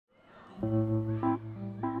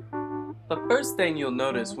The first thing you'll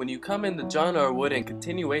notice when you come into John R. Wooden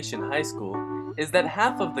Continuation High School is that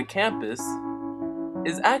half of the campus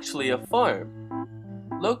is actually a farm.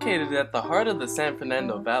 Located at the heart of the San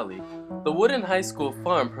Fernando Valley, the Wooden High School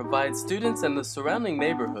farm provides students and the surrounding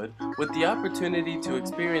neighborhood with the opportunity to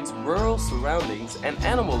experience rural surroundings and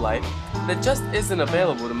animal life that just isn't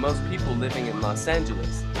available to most people living in Los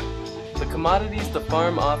Angeles. The commodities the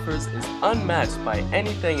farm offers is unmatched by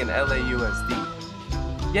anything in LAUSD.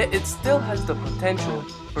 Yet it still has the potential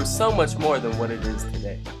for so much more than what it is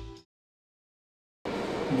today.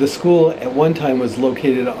 The school at one time was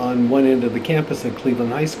located on one end of the campus at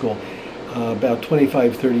Cleveland High School. About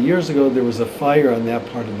 25-30 years ago, there was a fire on that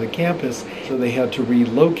part of the campus, so they had to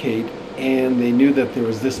relocate, and they knew that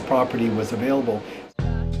this property was available.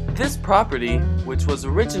 This property, which was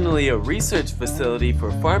originally a research facility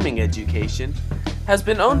for farming education, has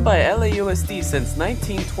been owned by LAUSD since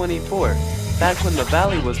 1924, back when the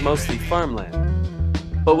valley was mostly farmland.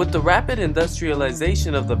 But with the rapid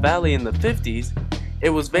industrialization of the valley in the 50s,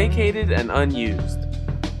 it was vacated and unused,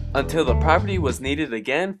 until the property was needed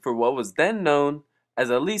again for what was then known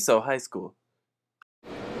as Aliso High School.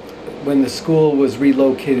 When the school was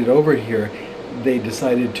relocated over here, they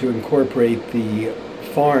decided to incorporate the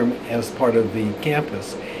farm as part of the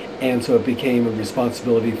campus, and so it became a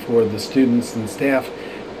responsibility for the students and staff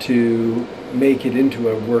to make it into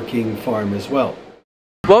a working farm as well.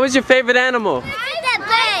 What was your favorite animal? The bear.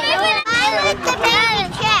 I like the bear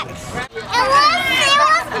and chicks. It was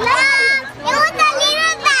a little duck.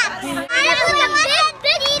 I was a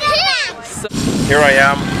big duck. Here I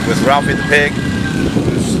am with Ralphie the pig,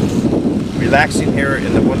 who's relaxing here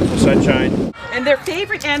in the wonderful sunshine. And their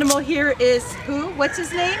favorite animal here is who? What's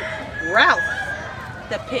his name? Ralph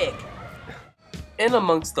the pig. In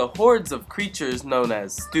amongst the hordes of creatures known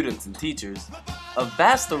as students and teachers, a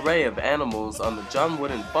vast array of animals on the John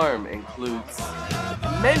Wooden farm includes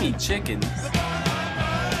many chickens,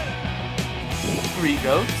 3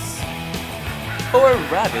 goats, 4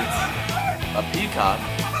 rabbits, a peacock,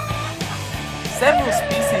 several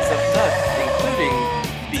species of duck including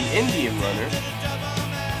the Indian runner,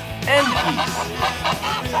 and geese,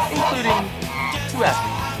 including 2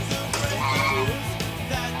 africans.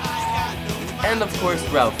 And of course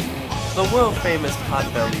Ralphie, the world famous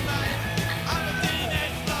potbelly.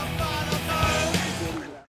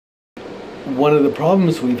 One of the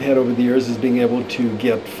problems we've had over the years is being able to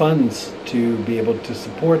get funds to be able to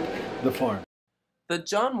support the farm. The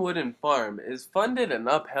John Wooden Farm is funded and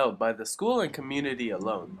upheld by the school and community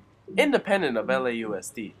alone, independent of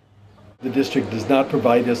LAUSD. The district does not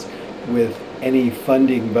provide us with any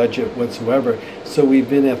funding budget whatsoever, so we've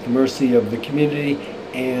been at the mercy of the community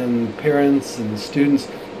and parents and students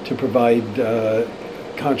to provide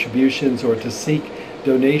contributions or to seek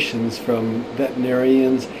donations from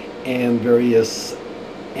veterinarians and various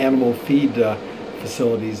animal feed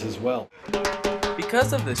facilities as well.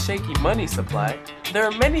 Because of the shaky money supply, there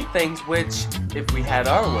are many things which, if we had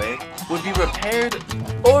our way, would be repaired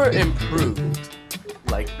or improved,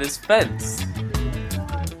 like this fence,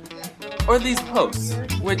 or these posts,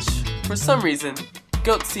 which, for some reason,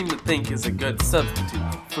 goats seem to think is a good substitute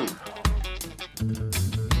for food.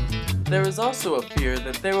 There is also a fear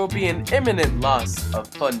that there will be an imminent loss of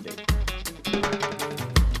funding.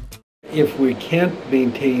 If we can't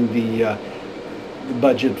maintain the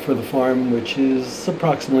budget for the farm, which is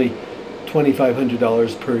approximately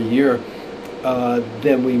 $2,500 per year,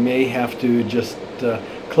 then we may have to just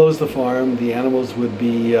close the farm. The animals would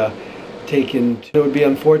be taken. It would be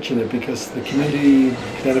unfortunate because the community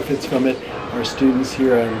benefits from it. Our students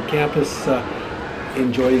here on campus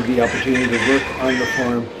enjoy the opportunity to work on the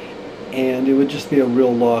farm, and it would just be a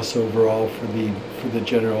real loss overall for the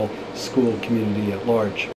general school community at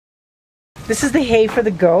large. This is the hay for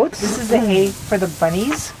the goats. This is the hay for the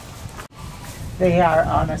bunnies. They are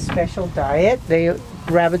on a special diet.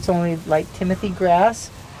 Rabbits only like Timothy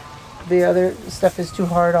grass. The other stuff is too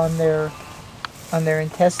hard on their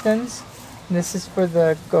intestines. And this is for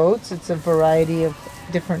the goats. It's a variety of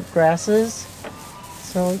different grasses,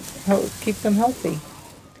 so keep them healthy.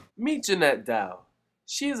 Meet Jeanette Dow.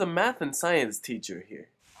 She is a math and science teacher here.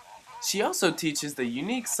 She also teaches the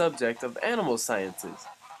unique subject of animal sciences,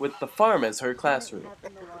 with the farm as her classroom.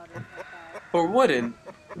 For Wooden,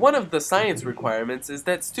 one of the science requirements is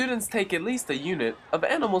that students take at least a unit of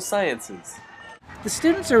animal sciences. The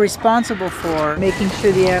students are responsible for making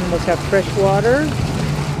sure the animals have fresh water,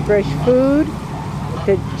 fresh food,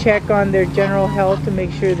 to check on their general health to make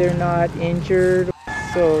sure they're not injured.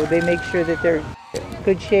 So they make sure that they're in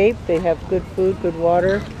good shape, they have good food, good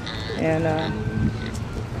water, and a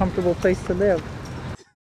comfortable place to live.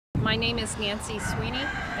 My name is Nancy Sweeney,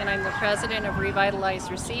 and I'm the president of Revitalize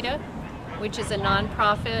Reseda, which is a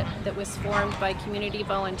nonprofit that was formed by community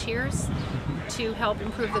volunteers to help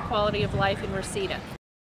improve the quality of life in Reseda.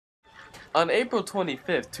 On April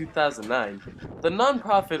 25, 2009, the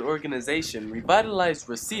nonprofit organization Revitalize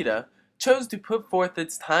Reseda chose to put forth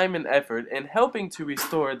its time and effort in helping to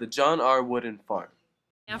restore the John R. Wooden Farm.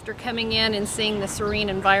 After coming in and seeing the serene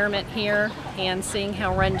environment here and seeing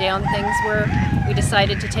how run down things were, we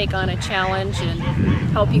decided to take on a challenge and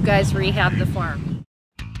help you guys rehab the farm.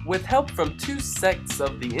 With help from 2 sects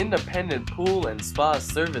of the Independent Pool and Spa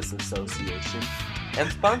Service Association and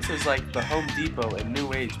sponsors like the Home Depot and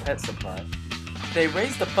New Age Pet Supply, they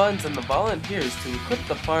raised the funds and the volunteers to equip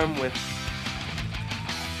the farm with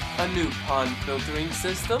a new pond filtering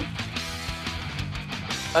system,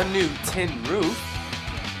 a new tin roof,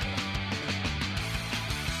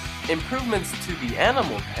 improvements to the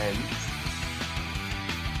animal pens,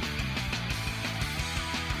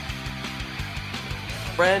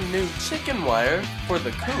 brand new chicken wire for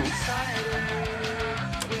the coop,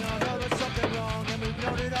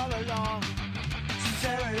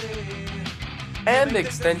 and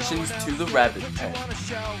extensions to the rabbit pen.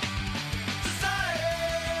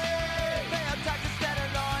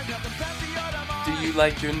 Do you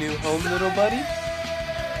like your new home, little buddy?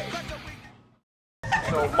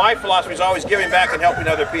 So my philosophy is always giving back and helping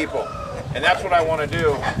other people, and that's what I want to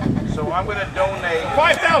do. So I'm going to donate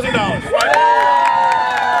 $5,000.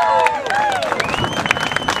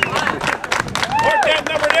 Mark that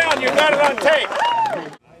number down. You got it on tape.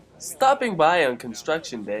 Stopping by on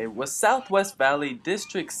construction day was Southwest Valley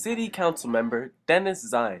District City Council member Dennis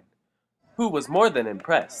Zine, who was more than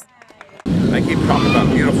impressed. I keep talking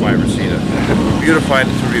about beautifying Reseda. We're beautifying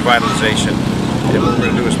it through revitalization. And what we're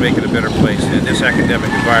going to do is make it a better place. And this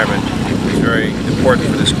academic environment is very important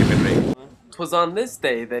for this community. 'Twas on this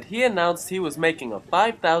day that he announced he was making a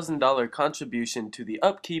 $5,000 contribution to the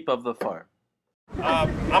upkeep of the farm.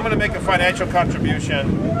 I'm going to make a financial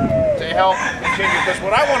contribution to help continue, because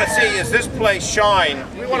what I want to see is this place shine.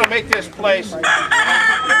 We want to make this place an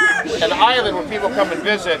island where people come and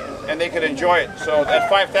visit and they can enjoy it. So that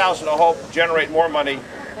 $5,000 will help generate more money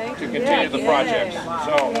to continue the project.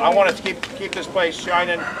 So I want to keep this place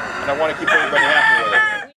shining, and I want to keep everybody happy with it.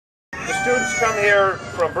 The students come here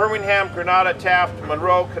from Birmingham, Grenada, Taft,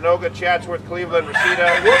 Monroe, Canoga, Chatsworth, Cleveland,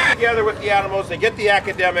 Reseda. They work together with the animals, they get the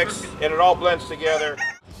academics, and it all blends together.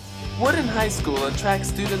 Woodin High School attracts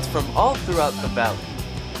students from all throughout the valley.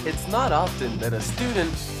 It's not often that a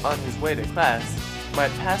student, on his way to class,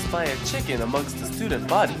 might pass by a chicken amongst the student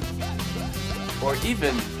body, or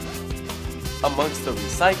even amongst the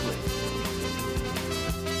recycling.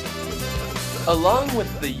 Along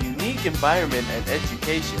with the unique environment and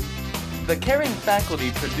education, the caring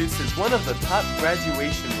faculty produces one of the top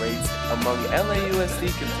graduation rates among LAUSD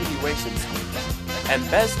continuation schools, and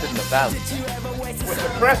best in the valley. What's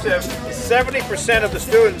impressive is 70% of the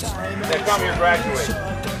students that come here graduate.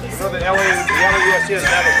 You know that LAUSD doesn't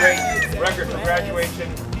have a great record for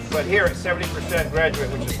graduation, but here it's 70%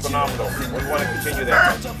 graduate, which is phenomenal. We want to continue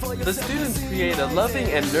that. The students create a loving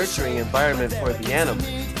and nurturing environment for the animals.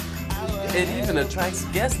 It even attracts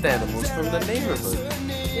guest animals from the neighborhood.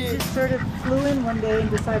 It just sort of flew in one day and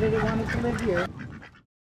decided it wanted to live here.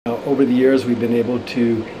 Over the years, we've been able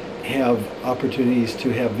to have opportunities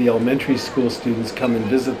to have the elementary school students come and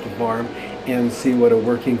visit the farm and see what a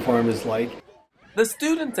working farm is like. The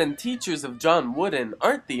students and teachers of John Wooden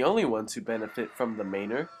aren't the only ones who benefit from the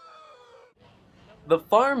manor. The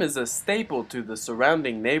farm is a staple to the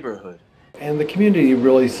surrounding neighborhood. And the community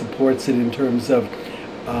really supports it in terms of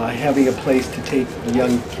having a place to take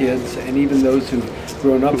young kids and even those who've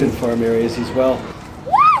grown up in farm areas as well.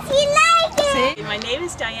 Yes, he liked it! My name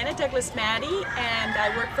is Diana Douglas Maddie, and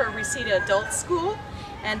I work for Reseda Adult School.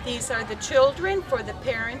 And these are the children for the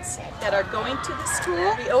parents that are going to the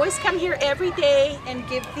school. We always come here every day and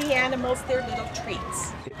give the animals their little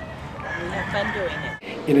treats. We have fun doing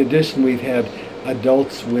it. In addition, we've had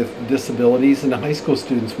adults with disabilities and high school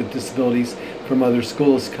students with disabilities from other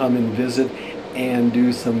schools come and visit and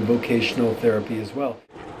do some vocational therapy as well.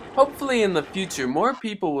 Hopefully in the future, more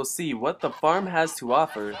people will see what the farm has to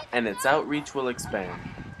offer and its outreach will expand.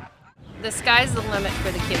 The sky's the limit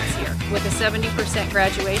for the kids here. With a 70%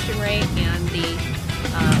 graduation rate and the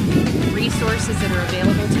resources that are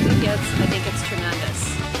available to the kids, I think it's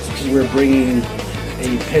tremendous. We're bringing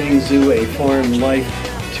a petting zoo, a farm life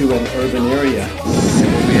to an urban area.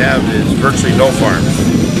 And what we have is virtually no farms.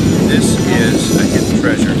 This is a hidden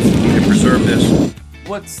treasure. We need to preserve this.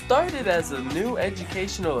 What started as a new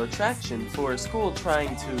educational attraction for a school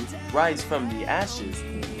trying to rise from the ashes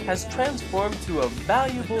has transformed to a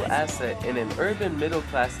valuable asset in an urban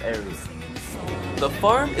middle-class area. The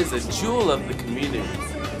farm is a jewel of the community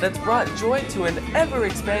that's brought joy to an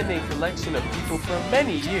ever-expanding collection of people for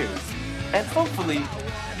many years, and hopefully,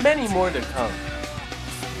 many more to come.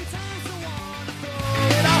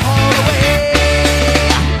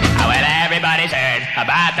 Well, everybody's heard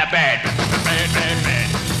about the bird.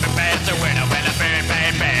 The bird's a winner.